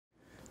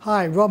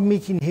Hi, Rob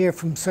Meakin here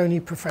from Sony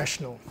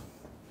Professional.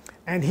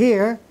 And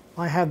here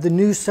I have the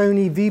new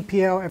Sony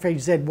VPL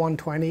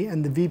FHZ120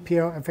 and the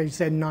VPL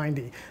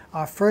FHZ90,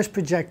 our first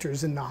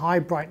projectors in the high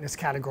brightness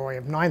category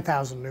of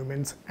 9,000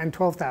 lumens and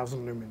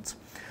 12,000 lumens.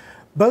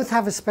 Both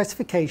have a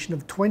specification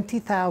of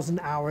 20,000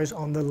 hours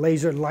on the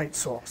laser light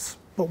source.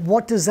 But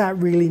what does that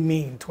really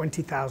mean,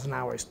 20,000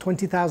 hours?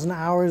 20,000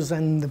 hours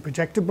and the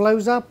projector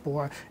blows up,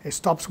 or it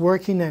stops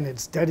working and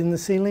it's dead in the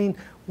ceiling?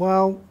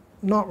 Well,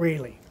 not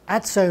really.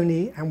 At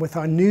Sony, and with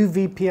our new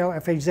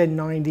VPL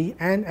FHZ90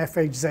 and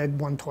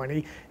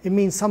FHZ120, it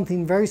means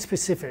something very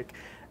specific,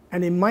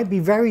 and it might be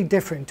very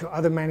different to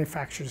other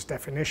manufacturers'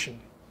 definition.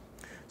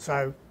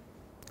 So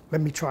let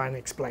me try and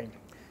explain.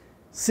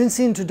 Since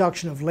the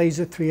introduction of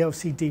laser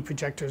 3LCD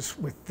projectors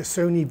with the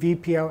Sony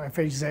VPL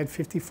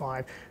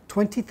FHZ55,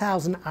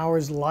 20,000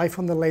 hours life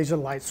on the laser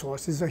light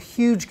source is a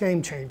huge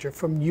game changer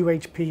from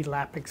UHP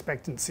lamp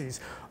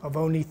expectancies of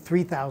only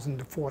 3,000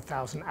 to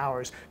 4,000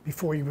 hours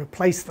before you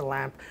replace the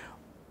lamp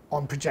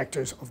on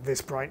projectors of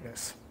this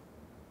brightness.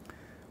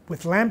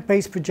 With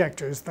lamp-based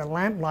projectors, the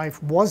lamp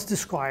life was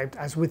described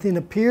as within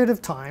a period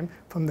of time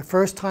from the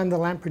first time the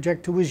lamp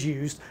projector was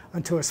used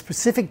until a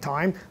specific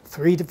time,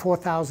 3,000 to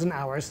 4,000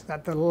 hours,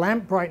 that the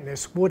lamp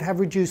brightness would have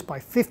reduced by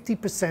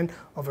 50%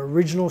 of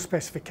original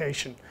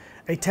specification.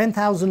 A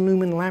 10,000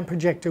 lumen lamp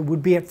projector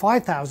would be at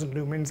 5,000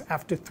 lumens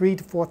after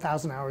 3,000 to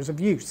 4,000 hours of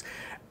use,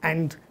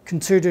 and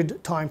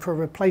considered time for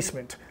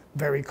replacement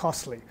very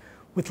costly.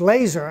 With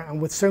laser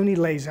and with Sony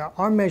laser,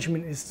 our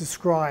measurement is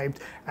described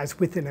as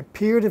within a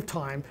period of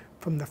time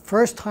from the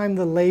first time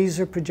the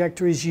laser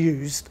projector is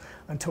used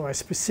until a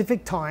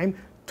specific time,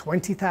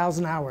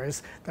 20,000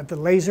 hours, that the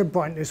laser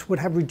brightness would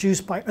have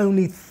reduced by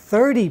only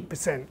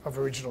 30% of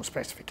original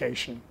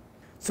specification.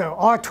 So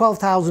our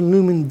 12,000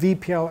 lumen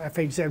VPL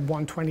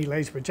FHZ120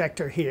 laser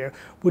projector here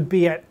would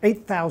be at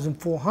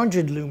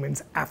 8,400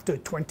 lumens after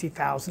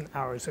 20,000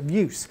 hours of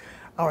use.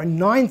 Our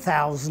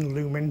 9,000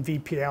 lumen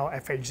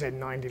VPL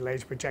FHZ90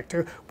 laser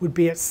projector would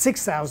be at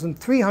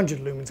 6,300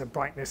 lumens of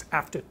brightness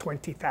after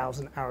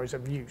 20,000 hours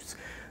of use.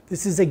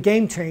 This is a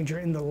game changer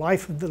in the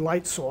life of the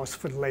light source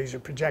for laser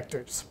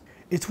projectors.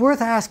 It's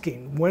worth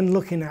asking, when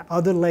looking at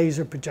other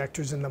laser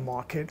projectors in the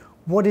market,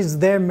 what is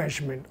their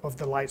measurement of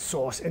the light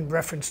source in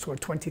reference to a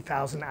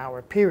 20,000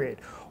 hour period?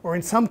 Or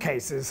in some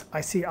cases,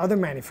 I see other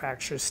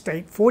manufacturers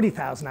state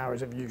 40,000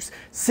 hours of use,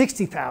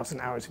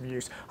 60,000 hours of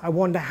use. I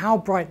wonder how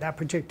bright that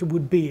projector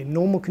would be in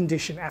normal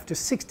condition after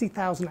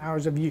 60,000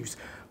 hours of use.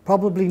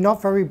 Probably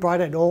not very bright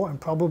at all and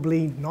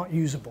probably not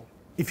usable.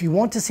 If you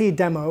want to see a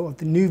demo of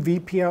the new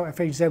VPL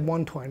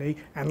FHZ120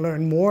 and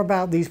learn more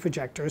about these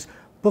projectors,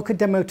 book a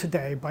demo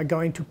today by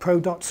going to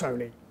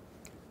pro.sony.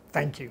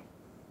 Thank you.